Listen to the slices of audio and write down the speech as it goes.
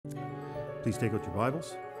Please take out your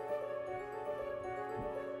Bibles.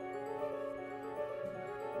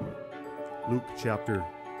 Luke chapter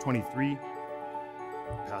 23,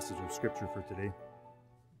 passage of scripture for today.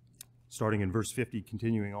 Starting in verse 50,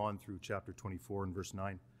 continuing on through chapter 24 and verse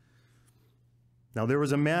 9. Now there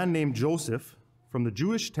was a man named Joseph from the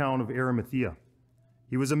Jewish town of Arimathea.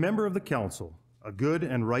 He was a member of the council, a good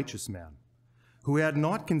and righteous man, who had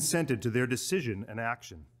not consented to their decision and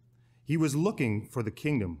action. He was looking for the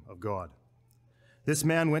kingdom of God. This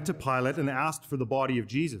man went to Pilate and asked for the body of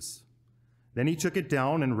Jesus. Then he took it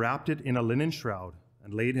down and wrapped it in a linen shroud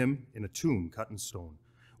and laid him in a tomb cut in stone,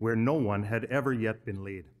 where no one had ever yet been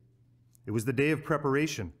laid. It was the day of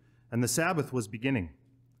preparation, and the Sabbath was beginning.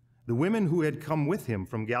 The women who had come with him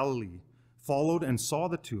from Galilee followed and saw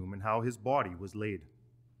the tomb and how his body was laid.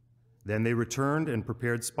 Then they returned and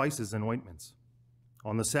prepared spices and ointments.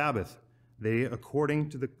 On the Sabbath, they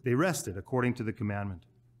rested according to the commandment.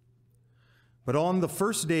 But on the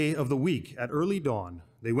first day of the week, at early dawn,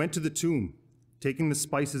 they went to the tomb, taking the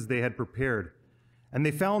spices they had prepared, and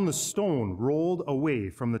they found the stone rolled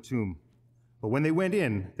away from the tomb. But when they went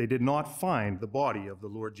in, they did not find the body of the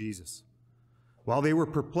Lord Jesus. While they were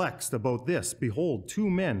perplexed about this, behold, two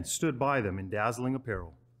men stood by them in dazzling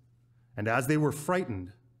apparel. And as they were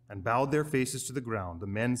frightened and bowed their faces to the ground, the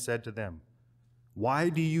men said to them, "Why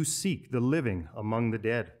do you seek the living among the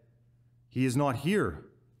dead? He is not here,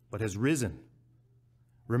 but has risen.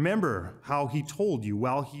 Remember how he told you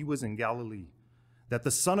while he was in Galilee, that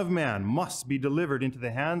the Son of Man must be delivered into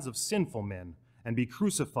the hands of sinful men and be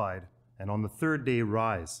crucified, and on the third day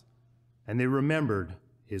rise." And they remembered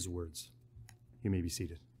his words. You may be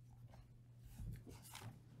seated.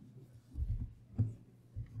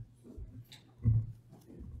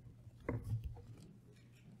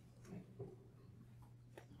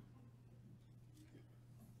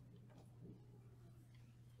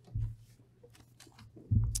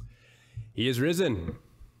 He is risen.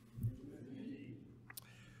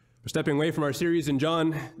 We're stepping away from our series in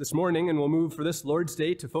John this morning, and we'll move for this Lord's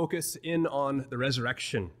Day to focus in on the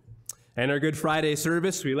resurrection. In our Good Friday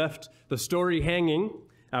service, we left the story hanging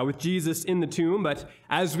with Jesus in the tomb, but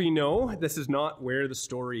as we know, this is not where the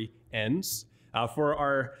story ends. For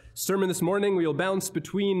our sermon this morning, we will bounce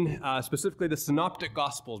between specifically the Synoptic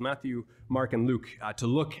Gospels, Matthew, Mark, and Luke, to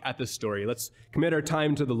look at this story. Let's commit our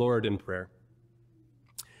time to the Lord in prayer.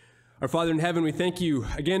 Our Father in heaven, we thank you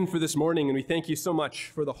again for this morning, and we thank you so much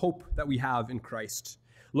for the hope that we have in Christ.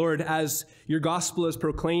 Lord, as your gospel is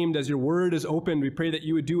proclaimed, as your word is opened, we pray that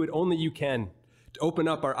you would do what only you can, to open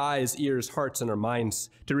up our eyes, ears, hearts, and our minds,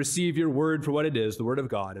 to receive your word for what it is, the word of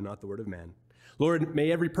God and not the word of man. Lord,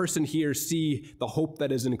 may every person here see the hope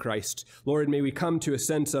that is in Christ. Lord, may we come to a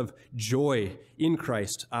sense of joy in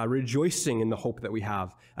Christ, rejoicing in the hope that we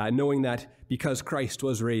have, knowing that because Christ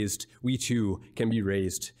was raised, we too can be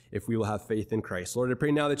raised if we will have faith in Christ. Lord, I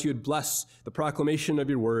pray now that you would bless the proclamation of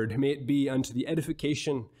your word. May it be unto the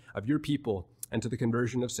edification of your people and to the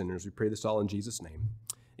conversion of sinners. We pray this all in Jesus' name.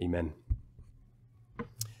 Amen.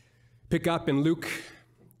 Pick up in Luke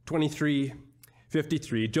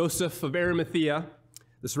 23:53. Joseph of Arimathea,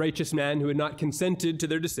 this righteous man who had not consented to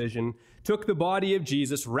their decision, took the body of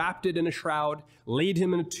Jesus, wrapped it in a shroud, laid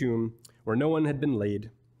him in a tomb where no one had been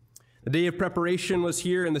laid. The day of preparation was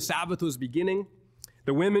here, and the Sabbath was beginning.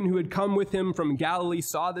 The women who had come with him from Galilee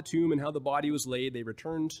saw the tomb and how the body was laid. They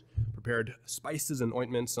returned, prepared spices and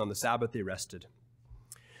ointments. On the Sabbath they rested.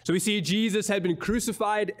 So we see Jesus had been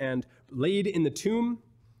crucified and laid in the tomb.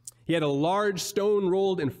 He had a large stone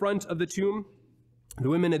rolled in front of the tomb. The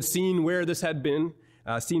women had seen where this had been,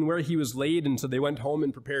 seen where he was laid, and so they went home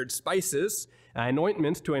and prepared spices and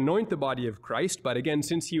ointments to anoint the body of Christ. But again,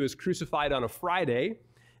 since he was crucified on a Friday,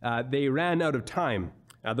 they ran out of time.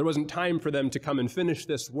 There wasn't time for them to come and finish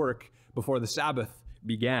this work before the Sabbath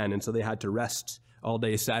began, and so they had to rest all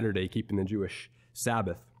day Saturday, keeping the Jewish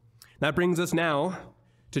Sabbath. That brings us now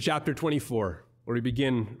to chapter 24, where we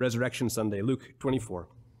begin Resurrection Sunday, Luke 24.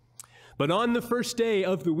 But on the first day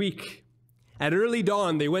of the week, at early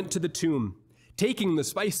dawn, they went to the tomb, taking the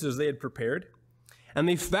spices they had prepared, and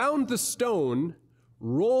they found the stone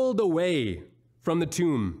rolled away from the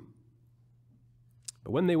tomb.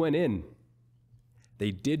 But when they went in, they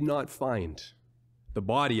did not find the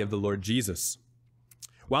body of the Lord Jesus.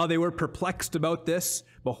 While they were perplexed about this,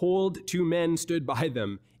 behold, two men stood by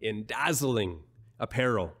them in dazzling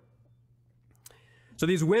apparel. So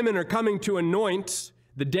these women are coming to anoint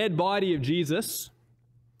the dead body of Jesus,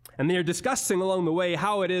 and they are discussing along the way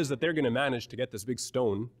how it is that they're going to manage to get this big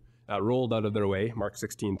stone rolled out of their way, Mark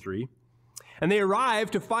 16:3. And they arrive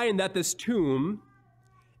to find that this tomb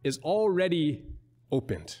is already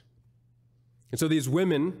opened. And so these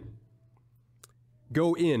women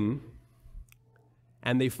go in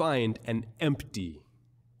and they find an empty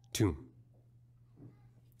tomb.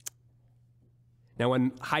 Now,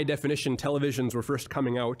 when high-definition televisions were first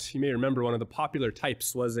coming out, you may remember one of the popular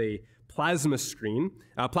types was a plasma screen.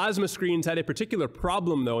 Plasma screens had a particular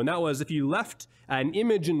problem, though, and that was if you left an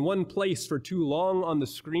image in one place for too long on the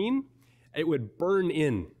screen, it would burn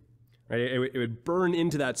in. Right? It would burn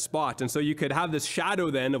into that spot, and so you could have this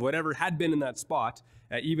shadow then of whatever had been in that spot,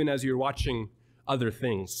 even as you're watching other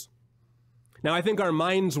things. Now, I think our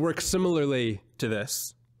minds work similarly to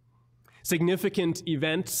this. Significant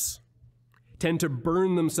events tend to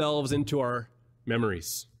burn themselves into our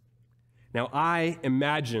memories. Now, I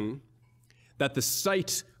imagine that the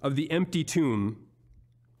sight of the empty tomb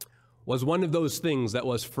was one of those things that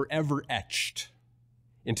was forever etched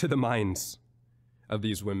into the minds of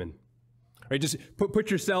these women. Right? Just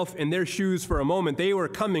put yourself in their shoes for a moment. They were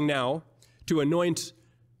coming now to anoint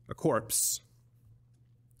a corpse,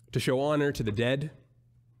 to show honor to the dead.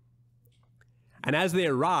 And as they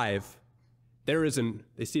arrive,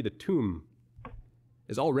 they see the tomb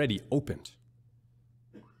is already opened.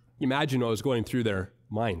 Imagine what was going through their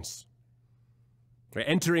minds. Right?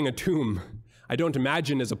 Entering a tomb, I don't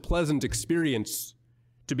imagine is a pleasant experience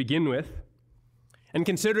to begin with. And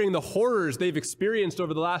considering the horrors they've experienced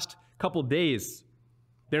over the last couple days,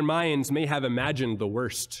 their minds may have imagined the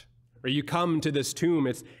worst. Or you come to this tomb,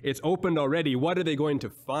 it's opened already. What are they going to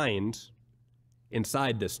find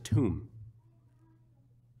inside this tomb?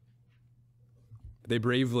 They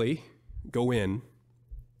bravely go in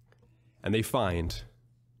and they find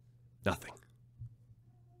nothing.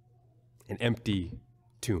 An empty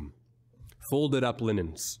tomb. Folded up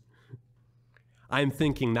linens. I'm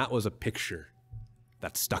thinking that was a picture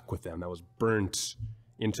that stuck with them, that was burnt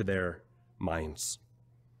into their minds.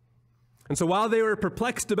 And so while they were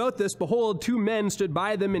perplexed about this, behold, two men stood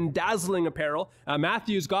by them in dazzling apparel.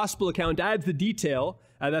 Matthew's gospel account adds the detail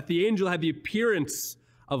that the angel had the appearance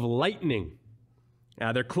of lightning.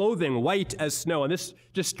 Their clothing white as snow. And this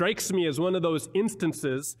just strikes me as one of those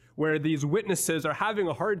instances where these witnesses are having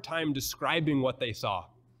a hard time describing what they saw.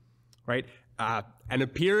 Right? An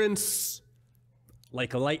appearance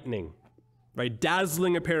like lightning. Right?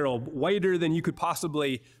 Dazzling apparel, whiter than you could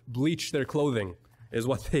possibly bleach their clothing is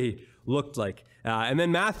what they looked like. And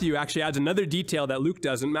then Matthew actually adds another detail that Luke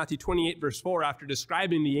doesn't. Matthew 28, verse 4, after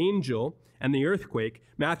describing the angel and the earthquake,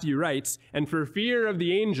 Matthew writes, "And for fear of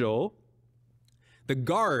the angel, the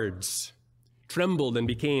guards trembled and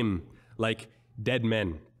became like dead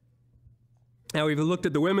men." Now, we've looked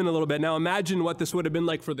at the women a little bit. Now, imagine what this would have been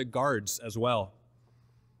like for the guards as well.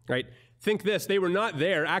 Right? Think this, they were not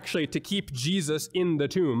there actually to keep Jesus in the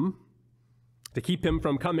tomb, to keep him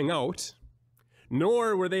from coming out,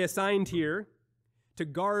 nor were they assigned here to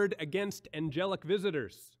guard against angelic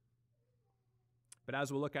visitors. But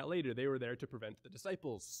as we'll look at later, they were there to prevent the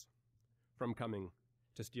disciples from coming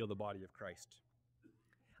to steal the body of Christ.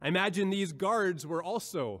 I imagine these guards were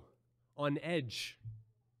also on edge,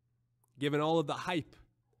 given all of the hype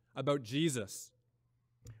about Jesus.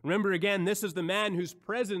 Remember again, this is the man whose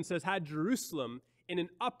presence has had Jerusalem in an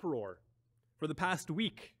uproar for the past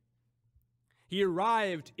week. He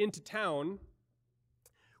arrived into town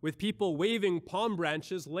with people waving palm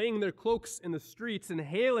branches, laying their cloaks in the streets, and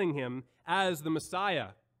hailing him as the Messiah.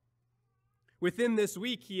 Within this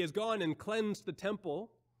week, he has gone and cleansed the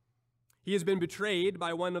temple. He has been betrayed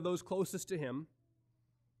by one of those closest to him,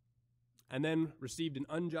 and then received an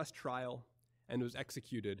unjust trial and was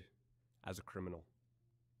executed as a criminal.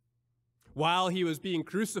 While he was being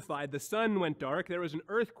crucified, the sun went dark, there was an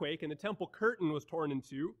earthquake, and the temple curtain was torn in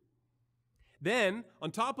two. Then,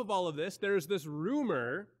 on top of all of this, there's this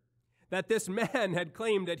rumor that this man had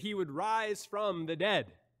claimed that he would rise from the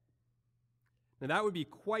dead. Now, that would be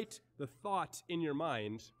quite the thought in your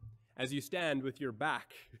mind as you stand with your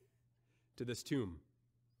back to this tomb.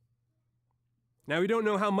 Now, we don't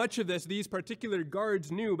know how much of this these particular guards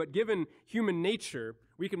knew, but given human nature,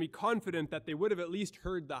 we can be confident that they would have at least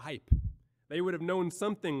heard the hype. They would have known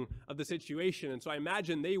something of the situation, and so I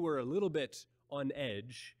imagine they were a little bit on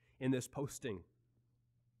edge in this posting.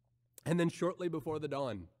 And then shortly before the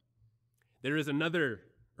dawn, there is another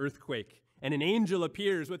earthquake, and an angel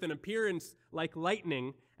appears with an appearance like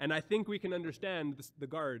lightning, and I think we can understand the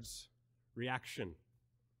guards' reaction.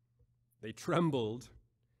 They trembled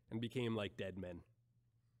and became like dead men,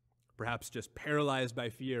 perhaps just paralyzed by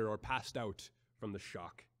fear or passed out from the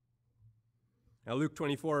shock. Now, Luke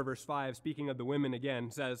 24, verse 5, speaking of the women again,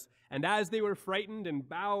 says, "And as they were frightened and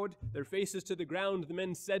bowed their faces to the ground, the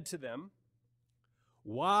men said to them,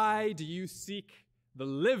 'Why do you seek the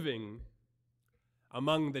living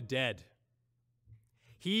among the dead?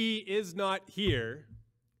 He is not here,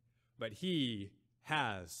 but he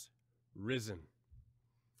has risen.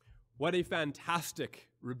 What a fantastic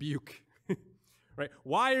rebuke, right?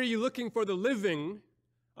 Why are you looking for the living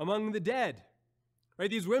among the dead?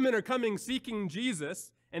 Right? These women are coming seeking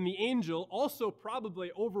Jesus, and the angel, also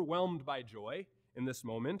probably overwhelmed by joy in this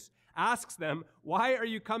moment, asks them, why are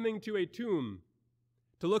you coming to a tomb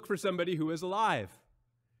to look for somebody who is alive?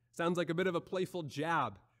 Sounds like a bit of a playful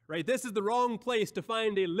jab, right? This is the wrong place to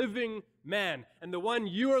find a living man, and the one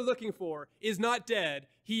you are looking for is not dead,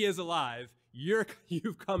 he is alive.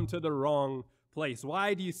 You've come to the wrong place.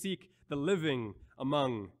 Why do you seek the living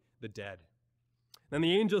among the dead? Then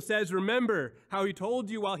the angel says, remember how he told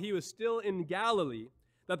you while he was still in Galilee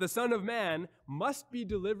that the Son of Man must be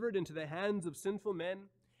delivered into the hands of sinful men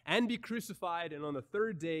and be crucified, and on the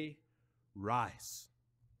third day rise.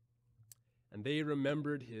 And they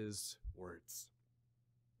remembered his words.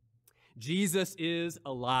 Jesus is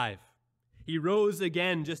alive. He rose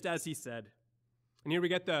again, just as he said. And here we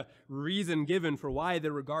get the reason given for why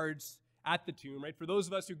there were guards at the tomb, right? For those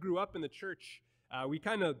of us who grew up in the church, we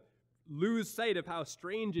kind of lose sight of how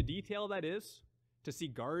strange a detail that is to see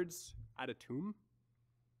guards at a tomb.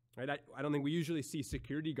 Right? I don't think we usually see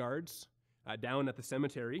security guards down at the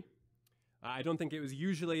cemetery. I don't think it was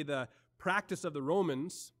usually the practice of the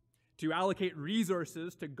Romans to allocate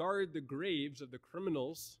resources to guard the graves of the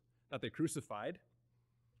criminals that they crucified.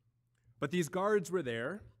 But these guards were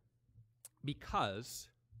there because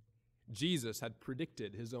Jesus had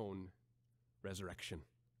predicted his own resurrection.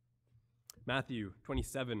 Matthew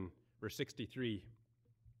 27, verse 63.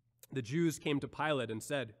 The Jews came to Pilate and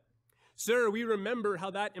said, Sir, we remember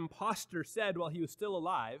how that impostor said while he was still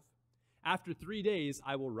alive, after 3 days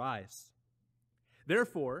I will rise.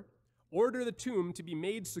 Therefore, order the tomb to be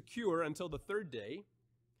made secure until the third day,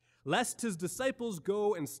 lest his disciples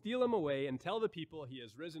go and steal him away and tell the people he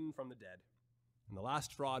has risen from the dead. And the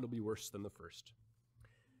last fraud will be worse than the first.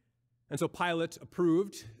 And so Pilate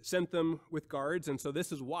approved, sent them with guards, and so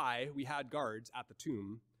this is why we had guards at the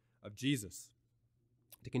tomb of Jesus.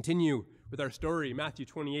 To continue with our story, Matthew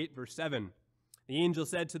 28, verse 7, the angel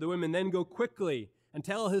said to the women, Then go quickly and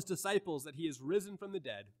tell his disciples that he is risen from the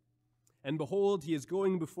dead. And behold, he is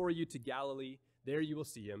going before you to Galilee. There you will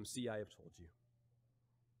see him. See, I have told you.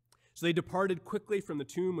 So they departed quickly from the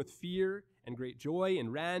tomb with fear and great joy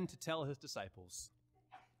and ran to tell his disciples.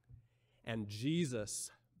 And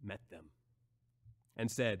Jesus met them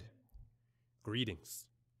and said, Greetings.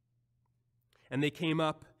 And they came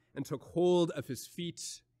up and took hold of his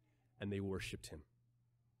feet, and they worshipped him.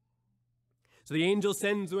 So the angel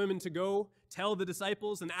sends the women to go tell the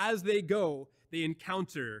disciples, and as they go, they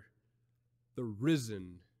encounter the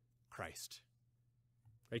risen Christ.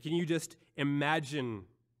 Right? Can you just imagine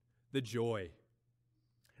the joy?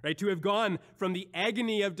 Right? To have gone from the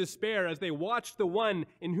agony of despair as they watched the one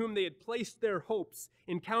in whom they had placed their hopes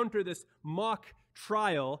encounter this mock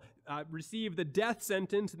trial, receive the death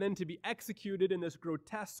sentence, and then to be executed in this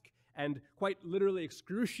grotesque and quite literally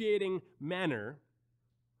excruciating manner.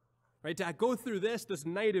 Right? To go through this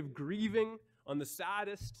night of grieving on the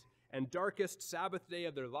saddest and darkest Sabbath day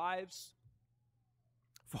of their lives,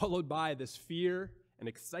 followed by this fear and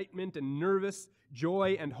excitement and nervous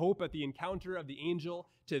joy and hope at the encounter of the angel,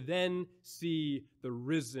 to then see the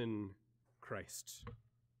risen Christ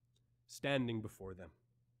standing before them.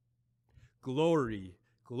 Glory,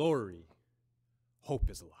 glory, hope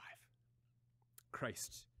is alive.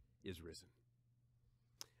 Christ is risen.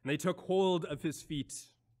 And they took hold of his feet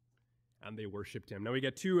and they worshiped him. Now we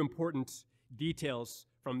get two important details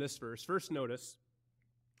from this verse. First, notice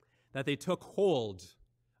that they took hold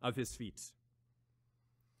of his feet.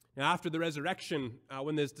 Now, after the resurrection,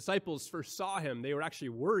 when his disciples first saw him, they were actually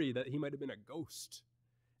worried that he might have been a ghost.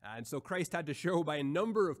 And so Christ had to show by a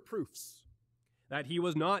number of proofs that he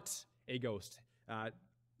was not a ghost.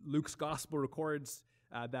 Luke's gospel records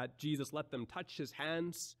that Jesus let them touch his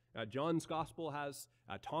hands. John's gospel has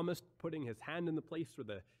Thomas putting his hand in the place where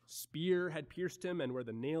the spear had pierced him and where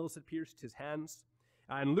the nails had pierced his hands.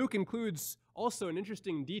 And Luke includes also an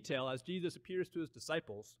interesting detail as Jesus appears to his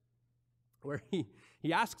disciples, where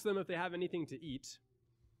he asks them if they have anything to eat,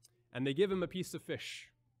 and they give him a piece of fish,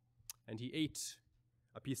 and he ate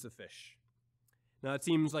a piece of fish. Now, it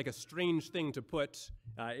seems like a strange thing to put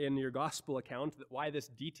in your gospel account, that why this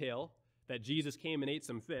detail that Jesus came and ate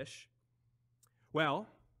some fish. Well,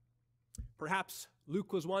 perhaps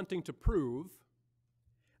Luke was wanting to prove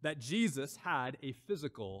that Jesus had a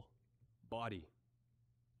physical body,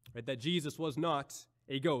 right? That Jesus was not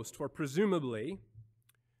a ghost, for presumably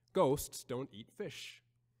ghosts don't eat fish.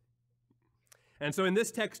 And so in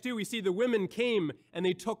this text too, we see the women came and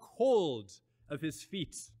they took hold of his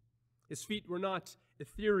feet. His feet were not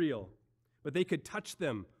ethereal, but they could touch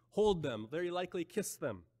them, hold them, very likely kiss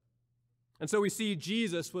them. And so we see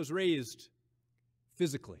Jesus was raised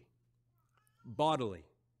physically, bodily.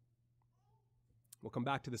 We'll come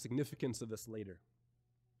back to the significance of this later.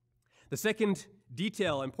 The second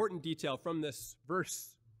detail, important detail from this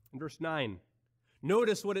verse, in verse 9,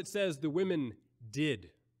 notice what it says the women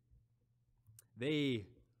did. They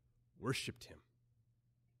worshiped him.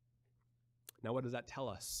 Now, what does that tell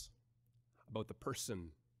us about the person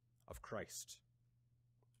of Christ?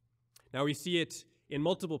 Now, we see it in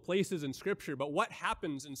multiple places in Scripture, but what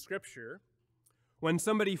happens in Scripture when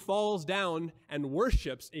somebody falls down and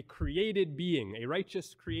worships a created being, a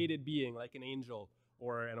righteous created being like an angel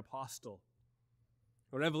or an apostle?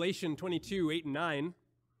 In Revelation 22, 8 and 9,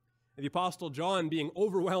 the apostle John, being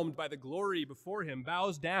overwhelmed by the glory before him,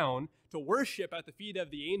 bows down to worship at the feet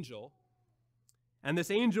of the angel, and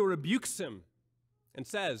this angel rebukes him and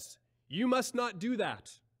says, "You must not do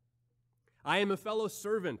that. I am a fellow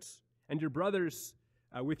servant and your brothers,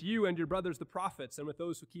 with you and your brothers the prophets, and with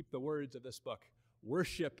those who keep the words of this book.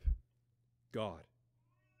 Worship God."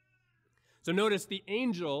 So notice the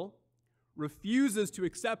angel refuses to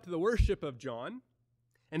accept the worship of John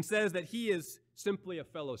and says that he is simply a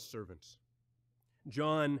fellow servant.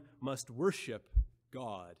 John must worship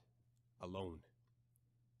God alone.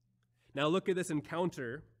 Now look at this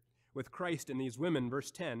encounter with Christ and these women.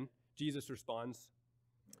 Verse 10, Jesus responds,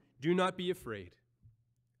 "Do not be afraid.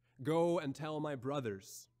 Go and tell my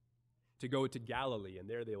brothers to go to Galilee, and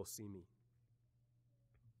there they will see me."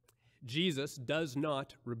 Jesus does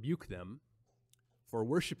not rebuke them for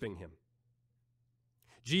worshiping him.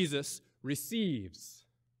 Jesus receives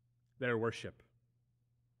their worship.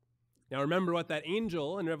 Now remember what that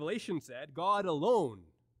angel in Revelation said: God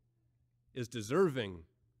alone is deserving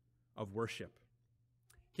of worship.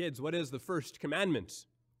 Kids, what is the first commandment?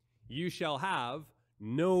 You shall have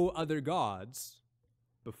no other gods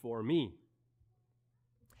before me.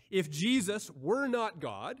 If Jesus were not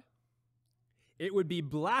God, it would be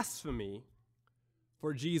blasphemy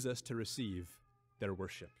for Jesus to receive their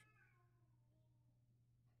worship.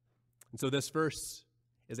 And so this verse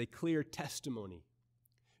is a clear testimony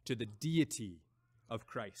to the deity of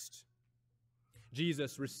Christ.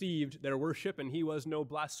 Jesus received their worship, and he was no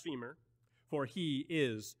blasphemer, for he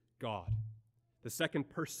is God, the second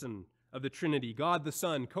person of the Trinity, God the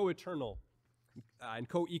Son, co-eternal and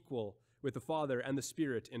co-equal with the Father and the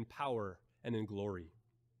Spirit in power and in glory.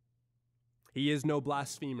 He is no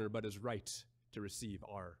blasphemer, but is right to receive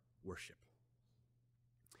our worship.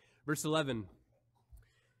 Verse 11,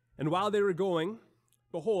 "And while they were going,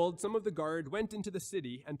 behold, some of the guard went into the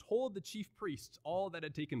city and told the chief priests all that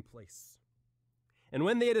had taken place. And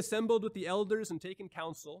when they had assembled with the elders and taken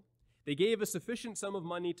counsel, they gave a sufficient sum of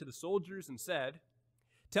money to the soldiers and said,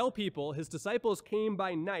 'Tell people his disciples came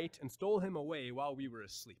by night and stole him away while we were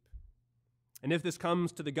asleep. And if this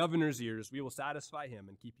comes to the governor's ears, we will satisfy him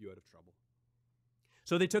and keep you out of trouble.'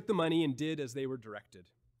 So they took the money and did as they were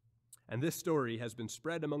directed. And this story has been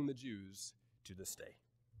spread among the Jews to this day."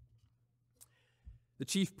 The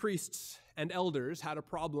chief priests and elders had a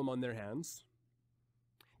problem on their hands.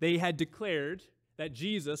 They had declared that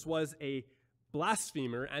Jesus was a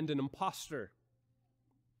blasphemer and an impostor.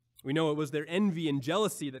 We know it was their envy and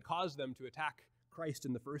jealousy that caused them to attack Christ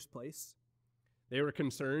in the first place. They were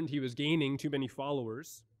concerned he was gaining too many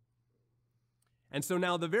followers. And so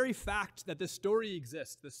now the very fact that this story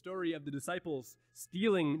exists, the story of the disciples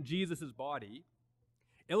stealing Jesus' body,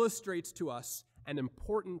 illustrates to us an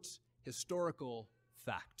important historical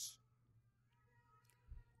fact.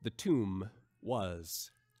 The tomb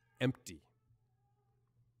was empty.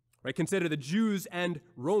 Right? Consider the Jews and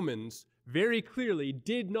Romans very clearly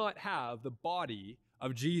did not have the body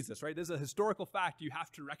of Jesus, right? This is a historical fact you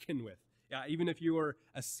have to reckon with, even if you are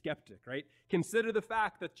a skeptic, right? Consider the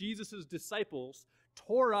fact that Jesus' disciples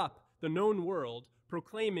tore up the known world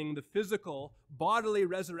proclaiming the physical, bodily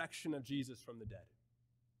resurrection of Jesus from the dead.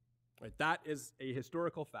 Right? That is a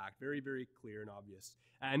historical fact, very, very clear and obvious.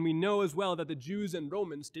 And we know as well that the Jews and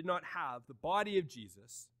Romans did not have the body of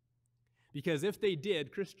Jesus, because if they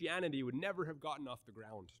did, Christianity would never have gotten off the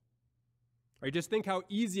ground. Right? Just think how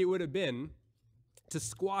easy it would have been to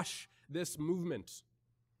squash this movement.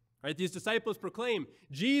 Right? These disciples proclaim,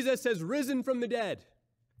 Jesus has risen from the dead.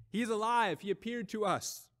 He's alive. He appeared to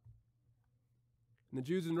us. And the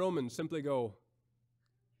Jews and Romans simply go,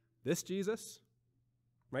 this Jesus?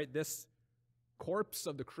 Right? This corpse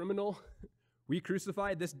of the criminal we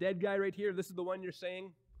crucified, this dead guy right here, this is the one you're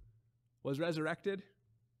saying was resurrected?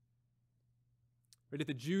 Right? If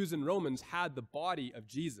the Jews and Romans had the body of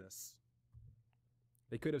Jesus,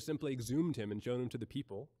 They could have simply exhumed him and shown him to the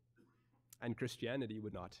people, and Christianity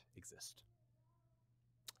would not exist.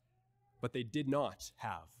 But they did not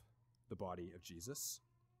have the body of Jesus.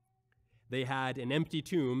 They had an empty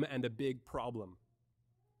tomb and a big problem.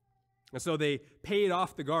 And so they paid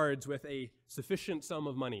off the guards with a sufficient sum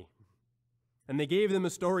of money. And they gave them a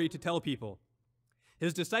story to tell people.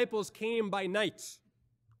 His disciples came by night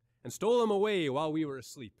and stole him away while we were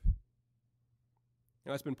asleep.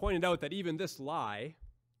 Now, it's been pointed out that even this lie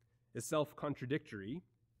is self-contradictory.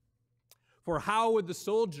 For how would the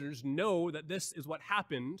soldiers know that this is what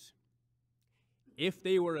happened if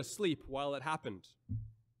they were asleep while it happened?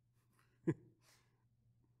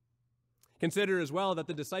 Consider as well that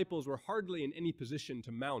the disciples were hardly in any position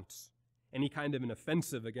to mount any kind of an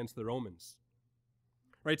offensive against the Romans.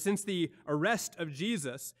 Right? Since the arrest of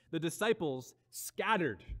Jesus, the disciples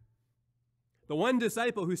scattered. The one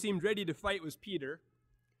disciple who seemed ready to fight was Peter,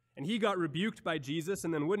 and he got rebuked by Jesus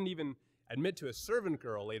and then wouldn't even admit to a servant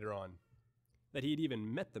girl later on that he'd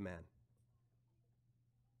even met the man.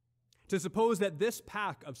 To suppose that this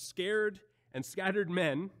pack of scared and scattered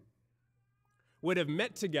men would have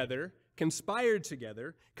met together, conspired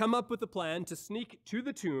together, come up with a plan to sneak to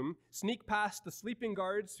the tomb, sneak past the sleeping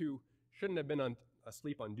guards who shouldn't have been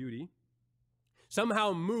asleep on duty,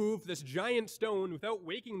 somehow move this giant stone without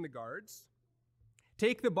waking the guards,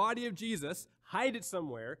 take the body of Jesus, hide it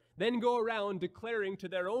somewhere, then go around declaring to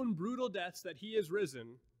their own brutal deaths that he is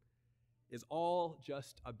risen, is all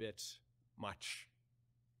just a bit much.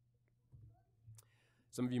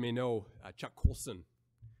 Some of you may know Chuck Colson,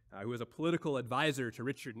 who was a political advisor to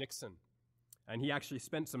Richard Nixon. And he actually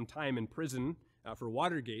spent some time in prison for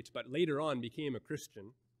Watergate, but later on became a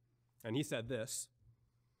Christian. And he said this,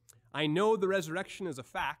 "I know the resurrection is a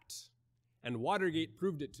fact, and Watergate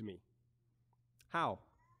proved it to me." How?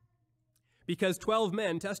 Because 12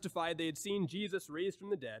 men testified they had seen Jesus raised from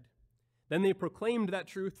the dead. Then they proclaimed that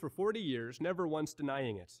truth for 40 years, never once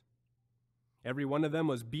denying it. Every one of them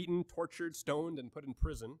was beaten, tortured, stoned, and put in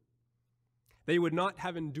prison. They would not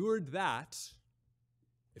have endured that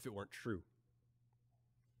if it weren't true.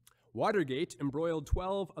 Watergate embroiled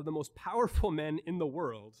 12 of the most powerful men in the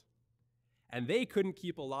world, and they couldn't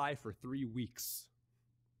keep a lie for 3 weeks.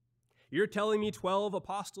 You're telling me 12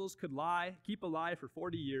 apostles could keep a lie for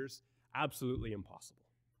 40 years? Absolutely impossible.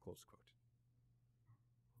 Close quote.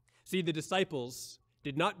 See, the disciples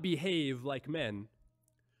did not behave like men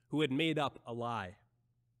who had made up a lie.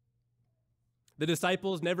 The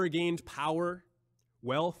disciples never gained power,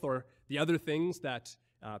 wealth, or the other things that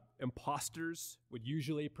imposters would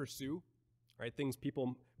usually pursue, right? Things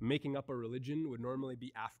people making up a religion would normally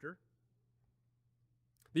be after.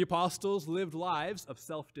 The apostles lived lives of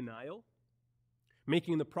self-denial,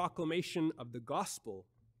 making the proclamation of the gospel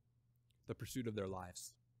the pursuit of their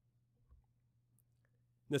lives.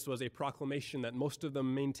 This was a proclamation that most of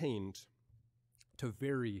them maintained to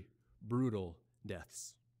very brutal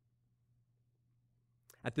deaths.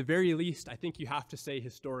 At the very least, I think you have to say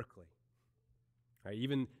historically. Right?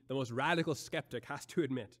 Even the most radical skeptic has to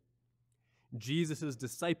admit, Jesus'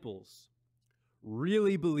 disciples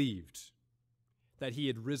really believed that he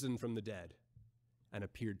had risen from the dead and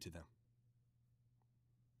appeared to them.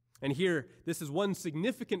 And here, this is one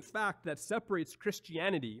significant fact that separates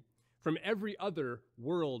Christianity from every other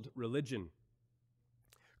world religion.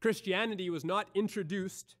 Christianity was not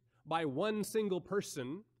introduced by one single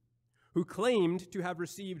person who claimed to have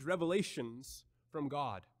received revelations from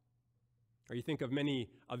God. Or you think of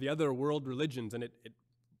many of the other world religions, and it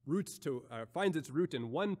finds its root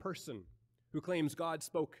in one person who claims God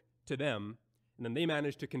spoke to them, and then they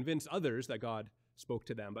manage to convince others that God spoke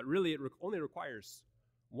to them. But really, it only requires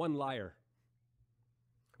one liar.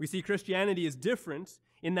 We see Christianity is different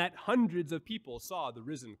in that hundreds of people saw the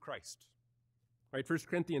risen Christ. Right? 1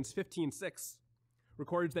 Corinthians 15:6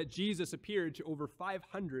 records that Jesus appeared to over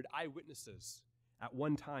 500 eyewitnesses at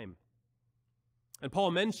one time. And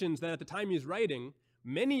Paul mentions that at the time he's writing,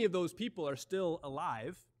 many of those people are still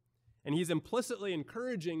alive, and he's implicitly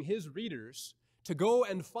encouraging his readers to go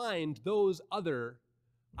and find those other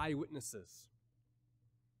eyewitnesses.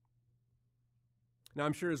 Now,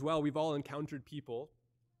 I'm sure as well we've all encountered people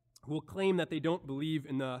who will claim that they don't believe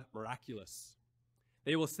in the miraculous.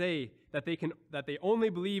 They will say that they only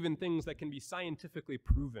believe in things that can be scientifically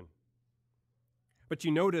proven. But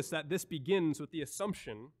you notice that this begins with the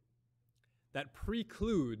assumption that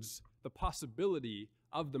precludes the possibility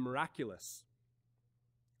of the miraculous.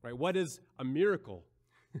 Right? What is a miracle?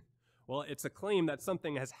 Well, it's a claim that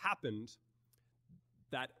something has happened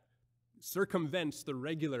that circumvents the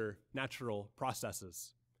regular natural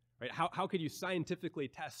processes. Right? How could you scientifically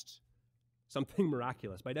test something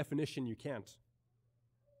miraculous? By definition, you can't.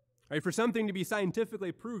 Right? For something to be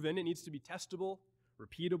scientifically proven, it needs to be testable,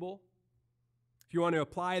 repeatable. If you want to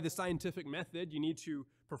apply the scientific method, you need to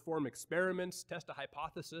perform experiments, test a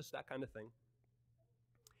hypothesis, that kind of thing.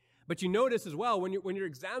 But you notice as well, when you're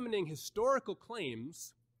examining historical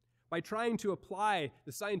claims, by trying to apply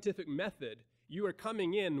the scientific method, you are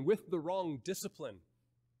coming in with the wrong discipline.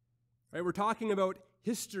 Right? We're talking about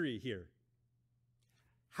history here.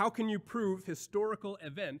 How can you prove historical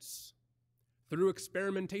events through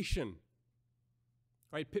experimentation?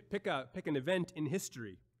 Right? Pick an event in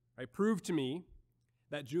history. Right? Prove to me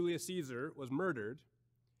that Julius Caesar was murdered,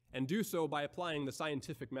 and do so by applying the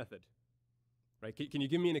scientific method. Right? Can you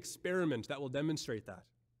give me an experiment that will demonstrate that?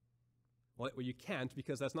 Well, you can't,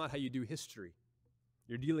 because that's not how you do history.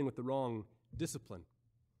 You're dealing with the wrong discipline.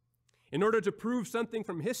 In order to prove something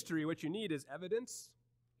from history, what you need is evidence,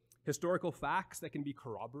 historical facts that can be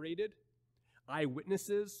corroborated,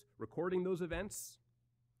 eyewitnesses recording those events,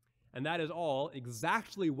 and that is all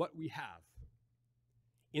exactly what we have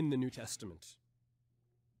in the New Testament.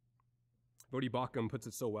 Bodhi Baucham puts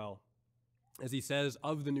it so well, as he says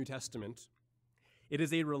of the New Testament, it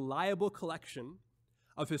is a reliable collection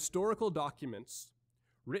of historical documents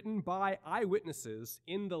written by eyewitnesses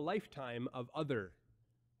in the lifetime of other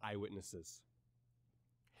eyewitnesses.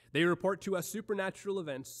 They report to us supernatural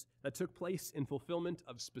events that took place in fulfillment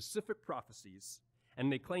of specific prophecies,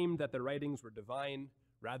 and they claimed that their writings were divine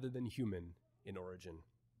rather than human in origin.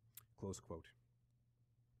 Close quote.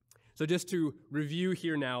 So just to review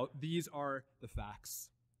here now, these are the facts.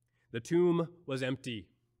 The tomb was empty.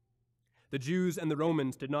 The Jews and the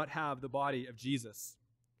Romans did not have the body of Jesus.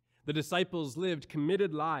 The disciples lived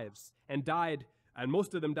committed lives and died, and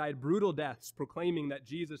most of them died brutal deaths, proclaiming that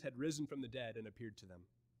Jesus had risen from the dead and appeared to them.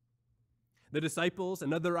 The disciples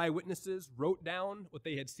and other eyewitnesses wrote down what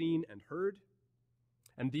they had seen and heard,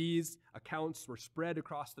 and these accounts were spread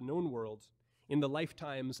across the known world in the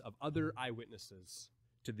lifetimes of other eyewitnesses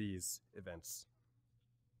to these events.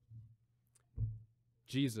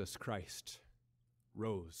 Jesus Christ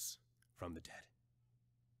rose from the dead.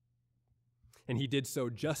 And he did so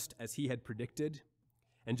just as he had predicted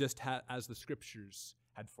and just as the scriptures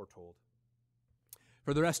had foretold.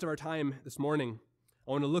 For the rest of our time this morning,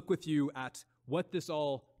 I want to look with you at what this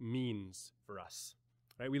all means for us.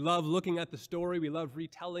 Right? We love looking at the story. We love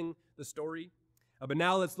retelling the story. But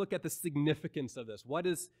now let's look at the significance of this. What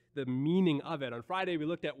is the meaning of it? On Friday, we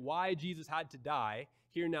looked at why Jesus had to die.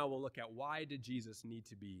 Here now we'll look at why did Jesus need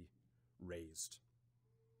to be raised.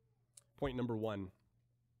 Point number 1.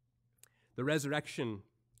 The resurrection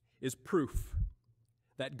is proof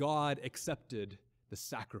that God accepted the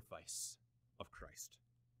sacrifice of Christ.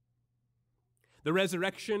 The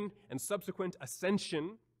resurrection and subsequent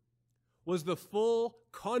ascension was the full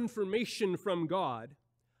confirmation from God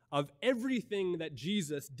of everything that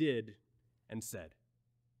Jesus did and said.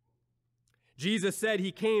 Jesus said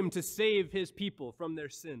he came to save his people from their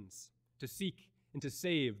sins, to seek and to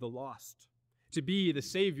save the lost, to be the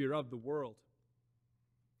Savior of the world.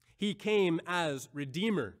 He came as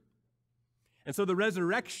Redeemer. And so the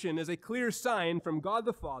resurrection is a clear sign from God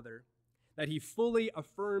the Father that he fully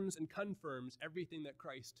affirms and confirms everything that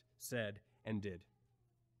Christ said and did.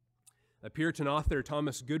 The Puritan author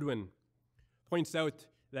Thomas Goodwin points out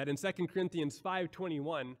that in 2 Corinthians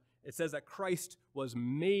 5:21, it says that Christ was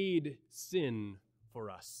made sin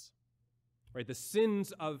for us. Right? The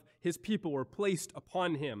sins of his people were placed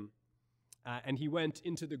upon him, and he went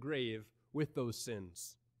into the grave with those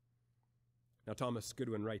sins. Now, Thomas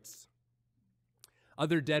Goodwin writes,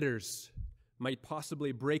 other debtors might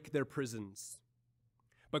possibly break their prisons,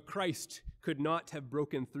 but Christ could not have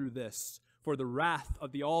broken through this, for the wrath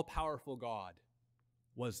of the all-powerful God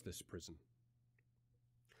was this prison,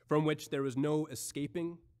 from which there was no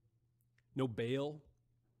escaping, no bail.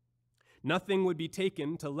 Nothing would be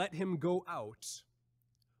taken to let him go out,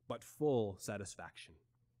 but full satisfaction.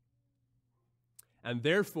 And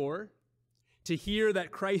therefore, to hear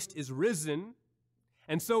that Christ is risen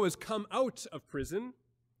and so has come out of prison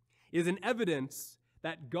is an evidence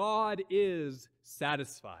that God is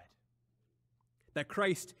satisfied, that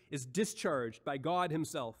Christ is discharged by God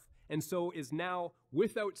himself and so is now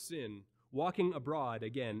without sin, walking abroad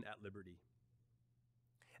again at liberty.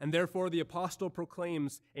 And therefore the apostle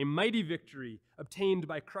proclaims a mighty victory obtained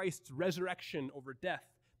by Christ's resurrection over death,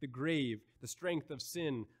 the grave, the strength of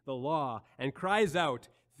sin, the law, and cries out,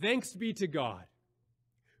 "Thanks be to God,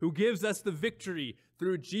 who gives us the victory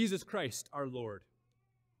through Jesus Christ our Lord."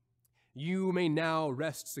 You may now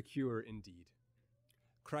rest secure indeed.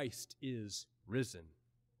 Christ is risen.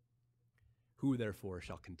 Who therefore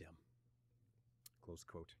shall condemn? Close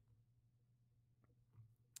quote.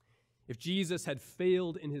 if Jesus had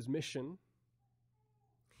failed in his mission,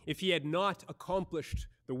 if he had not accomplished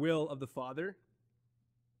the will of the Father,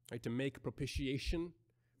 right, to make propitiation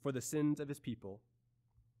for the sins of his people,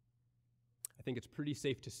 I think it's pretty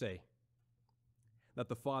safe to say that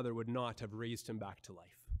the Father would not have raised him back to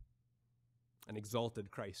life and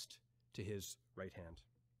exalted Christ to his right hand.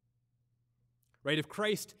 Right? If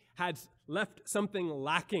Christ had left something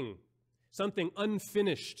lacking, something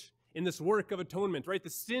unfinished in this work of atonement, right? The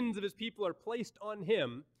sins of his people are placed on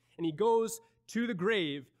him, and he goes to the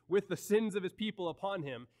grave with the sins of his people upon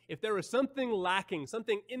him. If there was something lacking,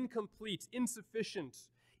 something incomplete, insufficient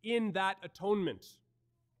in that atonement,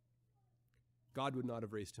 God would not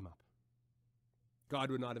have raised him up. God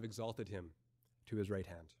would not have exalted him to his right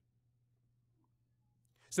hand.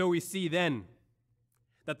 So we see then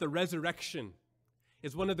that the resurrection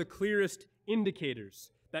is one of the clearest indicators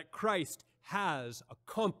that Christ has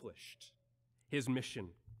accomplished his mission.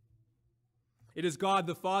 It is God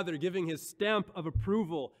the Father giving his stamp of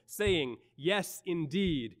approval, saying, yes,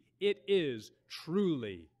 indeed, it is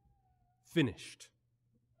truly finished.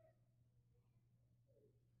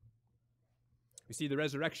 We see the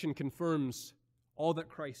resurrection confirms all that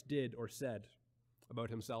Christ did or said about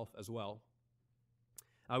himself as well.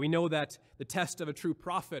 We know that the test of a true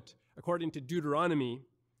prophet, according to Deuteronomy,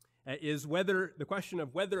 is the question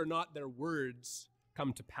of whether or not their words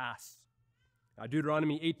come to pass.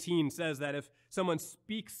 Deuteronomy 18 says that if someone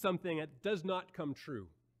speaks something that does not come true,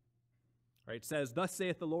 right, it says, thus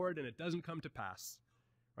saith the Lord, and it doesn't come to pass,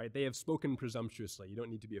 right, they have spoken presumptuously. You don't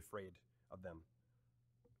need to be afraid of them.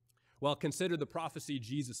 Well, consider the prophecy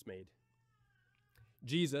Jesus made.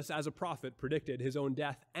 Jesus, as a prophet, predicted his own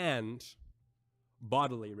death and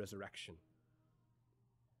bodily resurrection.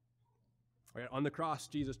 Right, on the cross,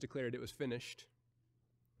 Jesus declared it was finished.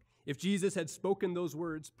 If Jesus had spoken those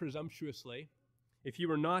words presumptuously, if he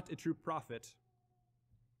were not a true prophet,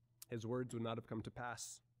 his words would not have come to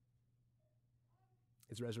pass.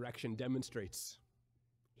 His resurrection demonstrates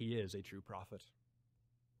he is a true prophet.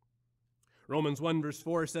 Romans 1 verse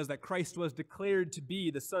 4 says that Christ was declared to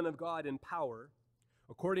be the Son of God in power,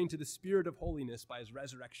 according to the Spirit of holiness by his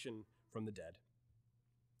resurrection from the dead.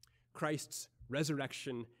 Christ's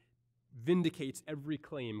resurrection vindicates every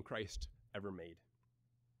claim Christ ever made.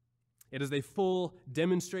 It is a full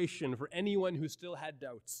demonstration for anyone who still had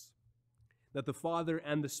doubts that the Father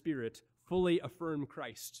and the Spirit fully affirm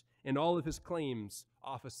Christ in all of his claims,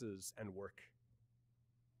 offices, and work.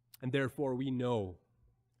 And therefore we know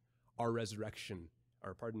our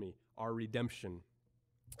redemption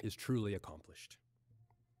is truly accomplished.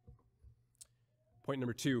 Point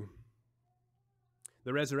number 2.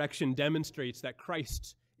 The resurrection demonstrates that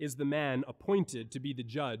Christ is the man appointed to be the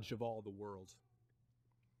judge of all the world.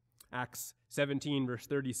 Acts 17 verse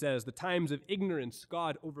 30 says, the times of ignorance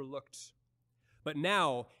God overlooked, but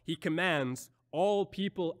now he commands all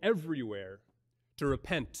people everywhere to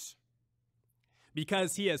repent,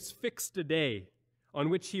 because he has fixed a day on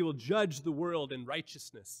which he will judge the world in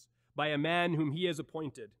righteousness by a man whom he has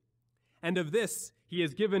appointed. And of this he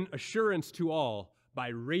has given assurance to all by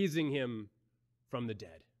raising him from the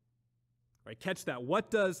dead. Right, catch that. What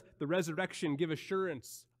does the resurrection give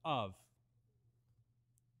assurance of?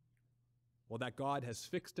 Well, that God has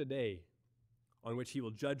fixed a day on which he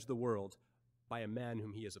will judge the world by a man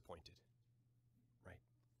whom he has appointed. Right?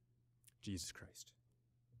 Jesus Christ.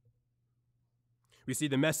 We see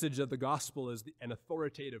the message of the gospel as an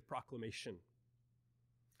authoritative proclamation.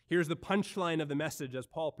 Here's the punchline of the message as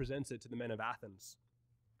Paul presents it to the men of Athens.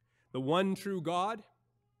 The one true God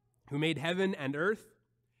who made heaven and earth,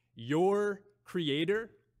 your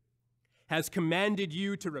creator, has commanded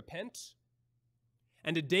you to repent,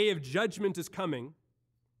 and a day of judgment is coming.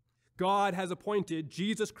 God has appointed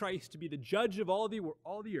Jesus Christ to be the judge of all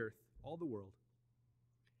the earth, all the world.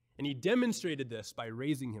 And he demonstrated this by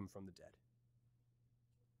raising him from the dead.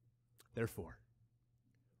 Therefore,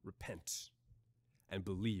 repent and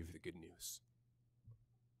believe the good news.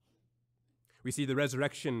 We see the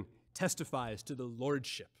resurrection testifies to the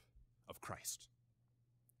lordship of Christ.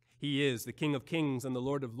 He is the King of kings and the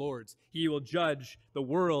Lord of lords. He will judge the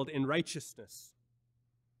world in righteousness.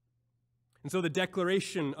 And so the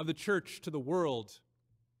declaration of the church to the world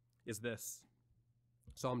is this.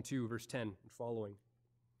 Psalm 2, verse 10 and following.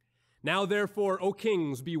 Now therefore, O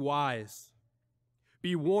kings, be wise.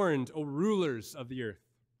 Be warned, O rulers of the earth.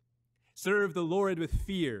 Serve the Lord with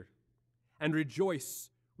fear and rejoice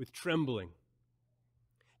with trembling.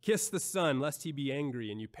 Kiss the Son, lest he be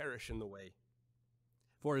angry and you perish in the way,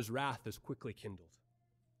 for his wrath is quickly kindled.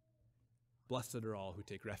 Blessed are all who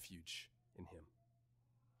take refuge in him.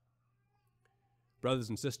 Brothers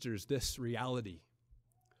and sisters, this reality,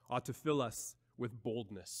 ought to fill us with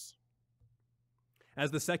boldness.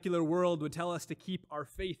 As the secular world would tell us to keep our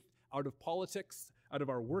faith out of politics, out of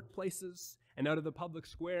our workplaces, and out of the public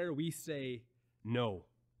square, we say no.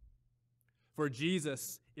 For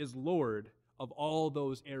Jesus is Lord of all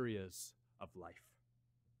those areas of life.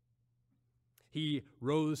 He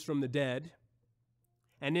rose from the dead,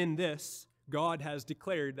 and in this, God has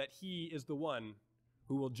declared that he is the one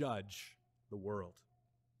who will judge the world.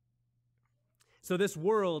 So this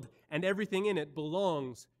world and everything in it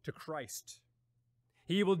belongs to Christ.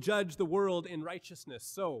 He will judge the world in righteousness.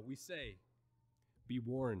 So we say, be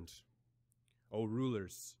warned, O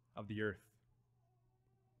rulers of the earth.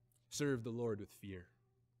 Serve the Lord with fear.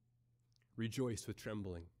 Rejoice with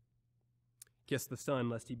trembling. Kiss the Son,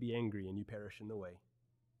 lest he be angry and you perish in the way.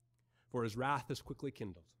 For his wrath is quickly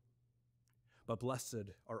kindled. But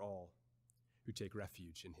blessed are all who take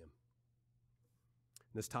refuge in him.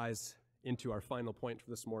 This ties into our final point for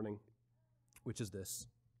this morning, which is this.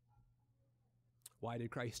 Why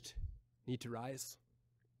did Christ need to rise?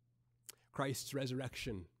 Christ's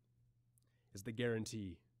resurrection is the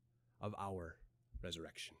guarantee of our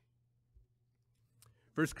resurrection.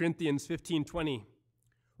 1 Corinthians 15:20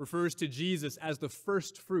 refers to Jesus as the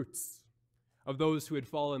first fruits of those who had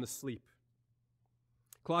fallen asleep.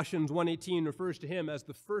 Colossians 1:18 refers to him as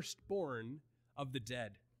the firstborn of the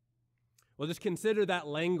dead. Well, just consider that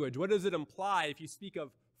language. What does it imply if you speak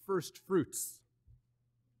of first fruits?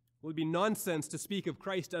 Well, it would be nonsense to speak of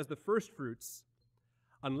Christ as the first fruits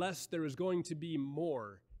unless there is going to be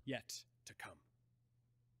more yet to come.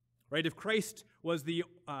 Right? If Christ was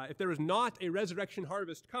if there was not a resurrection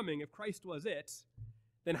harvest coming, if Christ was it,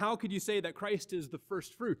 then how could you say that Christ is the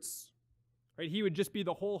first fruits? Right? He would just be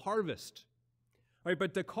the whole harvest. Right?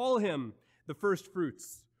 But to call him the first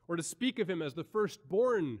fruits, or to speak of him as the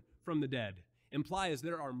firstborn from the dead, implies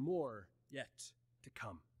there are more yet to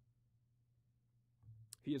come.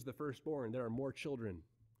 If he is the firstborn, there are more children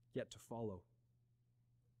yet to follow.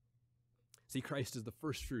 See, Christ is the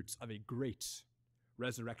first fruits of a great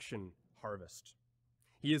resurrection harvest.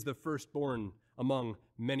 He is the firstborn among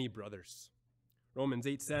many brothers. Romans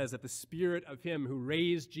 8 says that the spirit of him who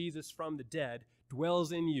raised Jesus from the dead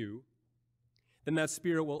dwells in you, then that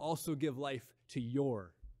spirit will also give life to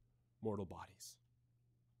your mortal bodies.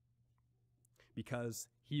 Because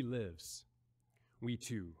he lives, we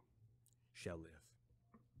too shall live.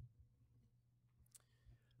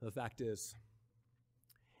 The fact is,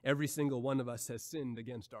 every single one of us has sinned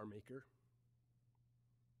against our Maker.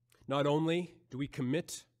 Not only do we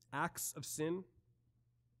commit acts of sin,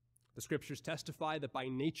 the scriptures testify that by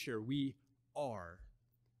nature we are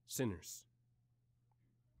sinners.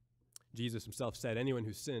 Jesus himself said, anyone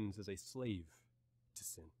who sins is a slave to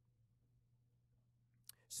sin.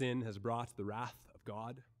 Sin has brought the wrath of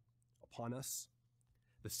God upon us.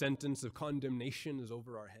 The sentence of condemnation is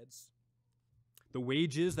over our heads. The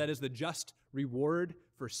wages, that is the just reward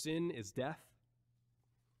for sin, is death.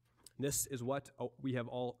 This is what we have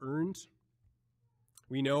all earned.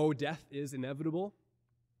 We know death is inevitable.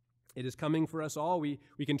 It is coming for us all. We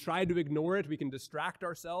can try to ignore it. We can distract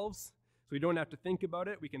ourselves so we don't have to think about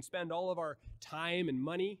it. We can spend all of our time and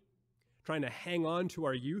money trying to hang on to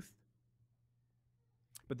our youth.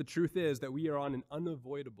 But the truth is that we are on an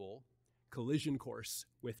unavoidable collision course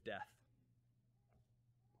with death.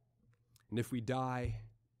 And if we die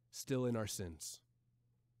still in our sins,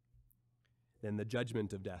 then the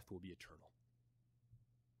judgment of death will be eternal.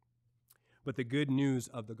 But the good news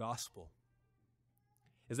of the gospel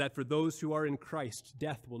is that for those who are in Christ,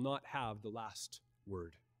 death will not have the last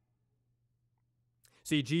word.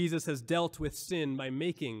 See, Jesus has dealt with sin by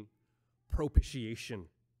making propitiation.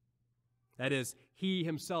 That is, he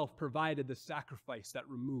himself provided the sacrifice that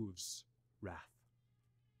removes wrath.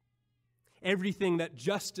 Everything that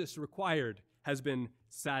justice required has been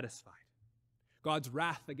satisfied. God's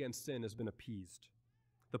wrath against sin has been appeased.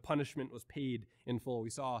 The punishment was paid in full. We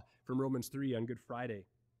saw from Romans 3 on Good Friday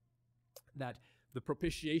that the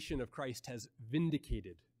propitiation of Christ has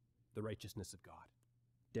vindicated the righteousness of God,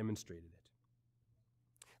 demonstrated it.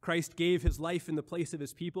 Christ gave his life in the place of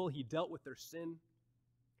his people. He dealt with their sin,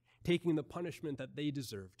 taking the punishment that they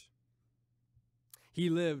deserved. He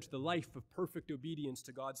lived the life of perfect obedience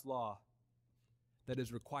to God's law that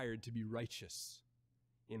is required to be righteous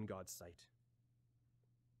in God's sight.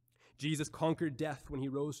 Jesus conquered death when he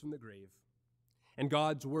rose from the grave, and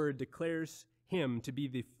God's word declares him to be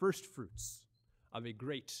the first fruits of a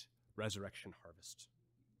great resurrection harvest.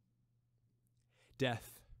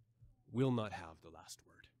 Death will not have the last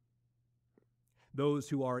word. Those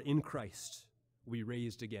who are in Christ will be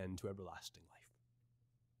raised again to everlasting life.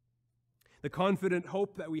 The confident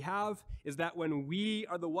hope that we have is that when we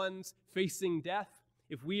are the ones facing death,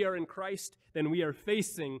 if we are in Christ, then we are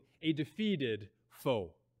facing a defeated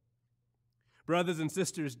foe. Brothers and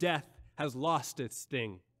sisters, death has lost its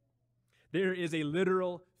sting. There is a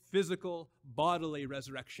literal, physical, bodily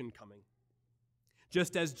resurrection coming.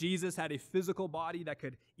 Just as Jesus had a physical body that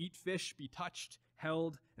could eat fish, be touched,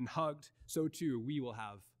 held, and hugged, so too we will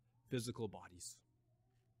have physical bodies.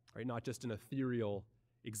 Right? Not just an ethereal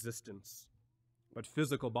existence, but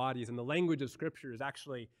physical bodies. And the language of Scripture is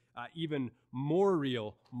actually even more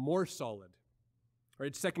real, more solid.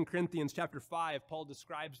 Right? 2 Corinthians chapter 5, Paul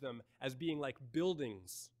describes them as being like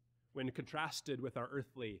buildings when contrasted with our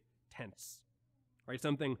earthly tents. Right?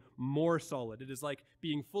 Something more solid. It is like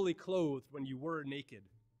being fully clothed when you were naked.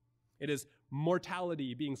 It is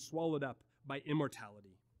mortality being swallowed up by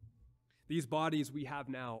immortality. These bodies we have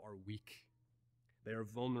now are weak. They are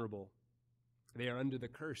vulnerable. They are under the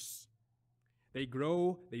curse. They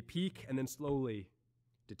grow, they peak, and then slowly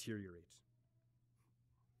deteriorate.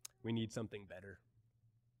 We need something better,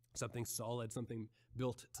 something solid, something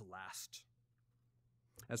built to last.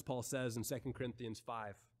 As Paul says in 2 Corinthians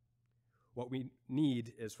 5, what we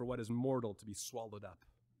need is for what is mortal to be swallowed up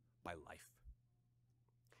by life,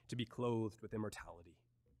 to be clothed with immortality.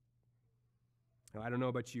 Now, I don't know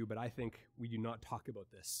about you, but I think we do not talk about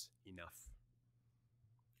this enough.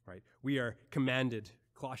 Right? We are commanded,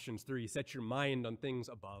 Colossians 3, set your mind on things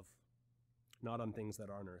above, not on things that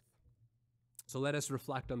are on earth. So let us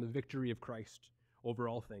reflect on the victory of Christ over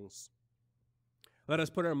all things. Let us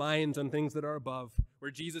put our minds on things that are above,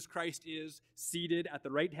 where Jesus Christ is seated at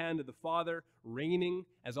the right hand of the Father, reigning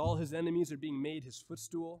as all his enemies are being made his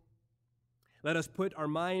footstool. Let us put our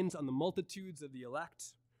minds on the multitudes of the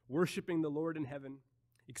elect, worshiping the Lord in heaven,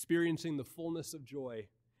 experiencing the fullness of joy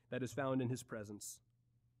that is found in his presence.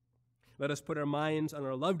 Let us put our minds on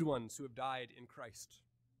our loved ones who have died in Christ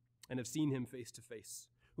and have seen him face to face,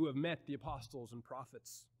 who have met the apostles and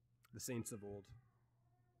prophets, the saints of old.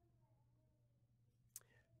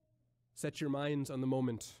 Set your minds on the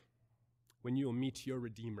moment when you will meet your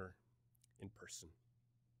Redeemer in person,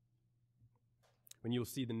 when you will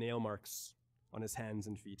see the nail marks on his hands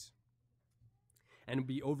and feet, and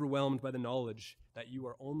be overwhelmed by the knowledge that you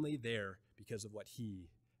are only there because of what he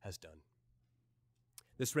has done.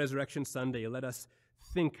 This Resurrection Sunday, let us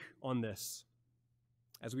think on this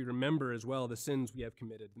as we remember as well the sins we have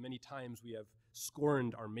committed, the many times we have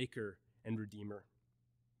scorned our Maker and Redeemer.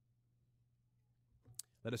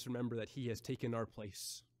 Let us remember that he has taken our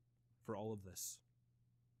place for all of this,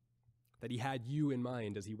 that he had you in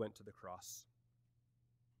mind as he went to the cross.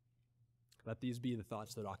 Let these be the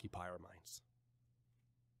thoughts that occupy our minds.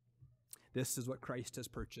 This is what Christ has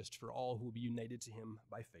purchased for all who will be united to him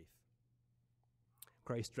by faith.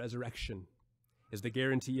 Christ's resurrection is the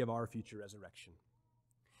guarantee of our future resurrection.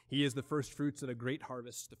 He is the first fruits of a great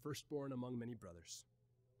harvest, the firstborn among many brothers.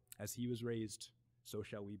 As he was raised, so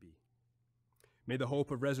shall we be. May the hope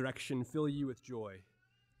of resurrection fill you with joy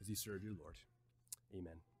as you serve your Lord.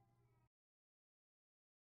 Amen.